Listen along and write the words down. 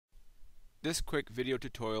This quick video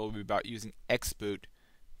tutorial will be about using XBOOT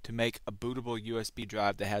to make a bootable USB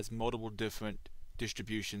drive that has multiple different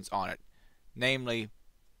distributions on it, namely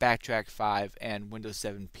Backtrack 5 and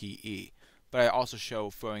Win7PE. But I also show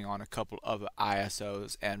throwing on a couple other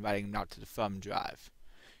ISOs and writing them out to the thumb drive.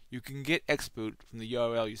 You can get XBOOT from the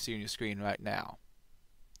URL you see on your screen right now.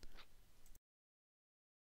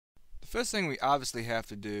 The first thing we obviously have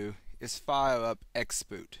to do is fire up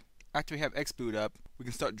XBOOT. After we have XBOOT up, we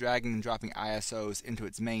can start dragging and dropping ISOs into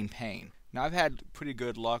its main pane. Now I've had pretty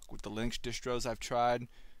good luck with the Linux distros I've tried,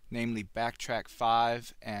 namely Backtrack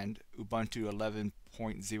 5 and Ubuntu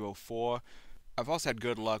 11.04. I've also had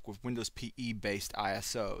good luck with Windows PE based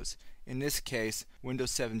ISOs. In this case,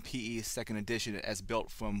 Win7PE second edition as built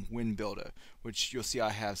from Winbuilder, which you'll see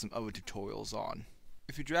I have some other tutorials on.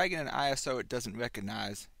 If you drag in an ISO it doesn't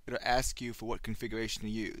recognize, it'll ask you for what configuration to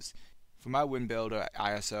use. For my Winbuilder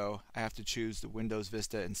ISO, I have to choose the Windows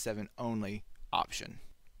Vista and 7 only option.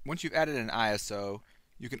 Once you've added an ISO,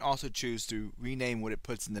 you can also choose to rename what it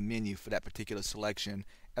puts in the menu for that particular selection,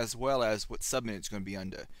 as well as what submenu it's going to be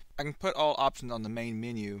under. I can put all options on the main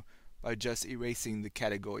menu by just erasing the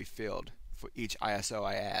category field for each ISO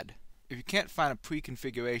I add. If you can't find a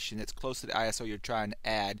pre-configuration that's close to the ISO you're trying to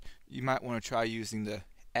add, you might want to try using the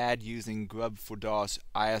Add using Grub for DOS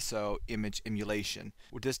ISO image emulation.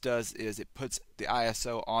 What this does is it puts the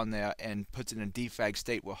ISO on there and puts it in a defrag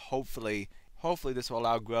state where hopefully this will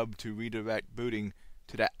allow Grub to redirect booting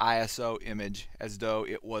to that ISO image as though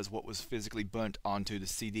it was what was physically burnt onto the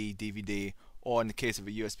CD, DVD, or in the case of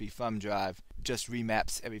a USB thumb drive, just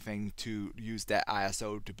remaps everything to use that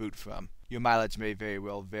ISO to boot from. Your mileage may very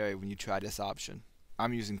well vary when you try this option.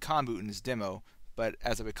 I'm using Conboot in this demo, but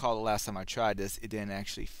as I recall the last time I tried this, it didn't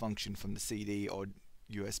actually function from the CD or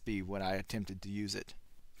USB when I attempted to use it.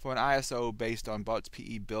 For an ISO based on Bart's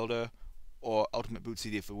PE Builder or Ultimate Boot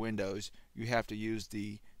CD for Windows, you have to use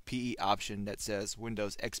the PE option that says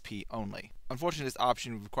Windows XP only. Unfortunately, this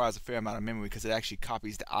option requires a fair amount of memory because it actually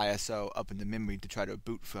copies the ISO up into memory to try to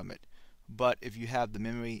boot from it. But if you have the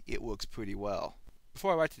memory, it works pretty well.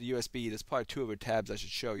 Before I write to the USB, there's probably two other tabs I should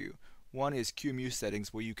show you. One is QEMU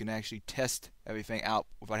settings, where you can actually test everything out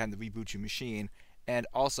without having to reboot your machine, and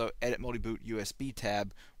also Edit Multiboot USB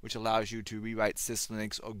tab, which allows you to rewrite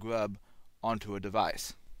SysLinux or Grub onto a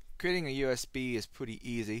device. Creating a USB is pretty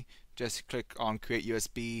easy. Just click on Create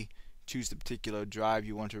USB, choose the particular drive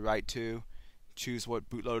you want to write to, choose what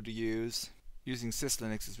bootloader to use. Using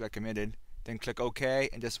SysLinux is recommended, then click OK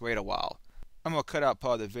and just wait a while. I'm going to cut out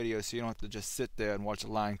part of the video so you don't have to just sit there and watch a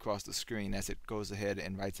line cross the screen as it goes ahead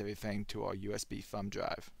and writes everything to our USB thumb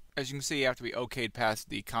drive. As you can see, after we okayed past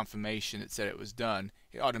the confirmation that said it was done,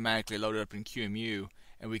 it automatically loaded up in QEMU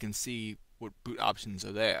and we can see what boot options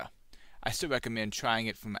are there. I still recommend trying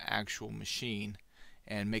it from an actual machine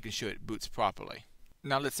and making sure it boots properly.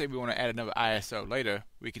 Now let's say we want to add another ISO later,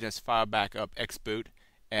 we can just fire back up XBOOT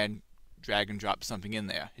and drag and drop something in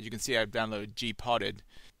there. As you can see, I've downloaded gparted.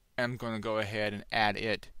 I'm going to go ahead and add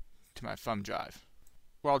it to my thumb drive.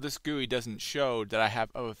 While this GUI doesn't show that I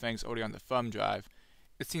have other things already on the thumb drive,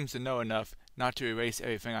 it seems to know enough not to erase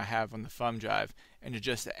everything I have on the thumb drive and to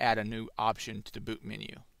just add a new option to the boot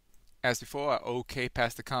menu. As before, I OK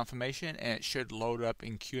past the confirmation and it should load up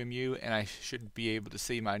in QEMU and I should be able to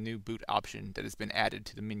see my new boot option that has been added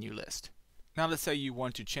to the menu list. Now let's say you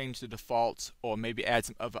want to change the defaults or maybe add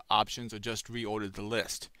some other options or just reorder the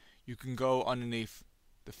list. You can go underneath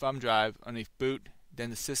the thumb drive, underneath boot,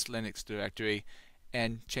 then the SysLinux directory,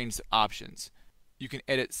 and change the options. You can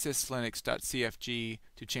edit syslinux.cfg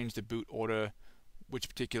to change the boot order, which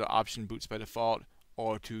particular option boots by default,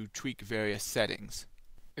 or to tweak various settings.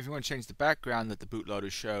 If you want to change the background that the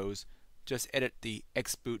bootloader shows, just edit the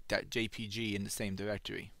xboot.jpg in the same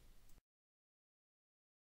directory.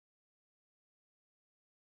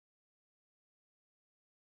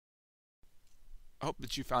 I hope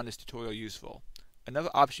that you found this tutorial useful.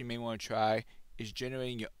 Another option you may want to try is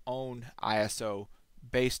generating your own ISO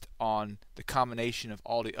based on the combination of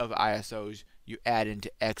all the other ISOs you add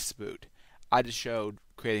into XBOOT. I just showed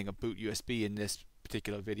creating a boot USB in this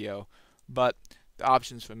particular video, but the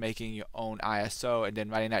options for making your own ISO and then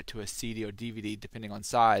writing that to a CD or DVD depending on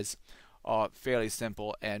size are fairly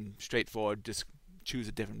simple and straightforward. Just choose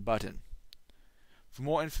a different button. For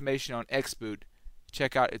more information on XBOOT,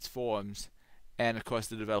 check out its forums and of course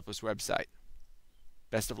the developer's website.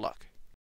 Best of luck.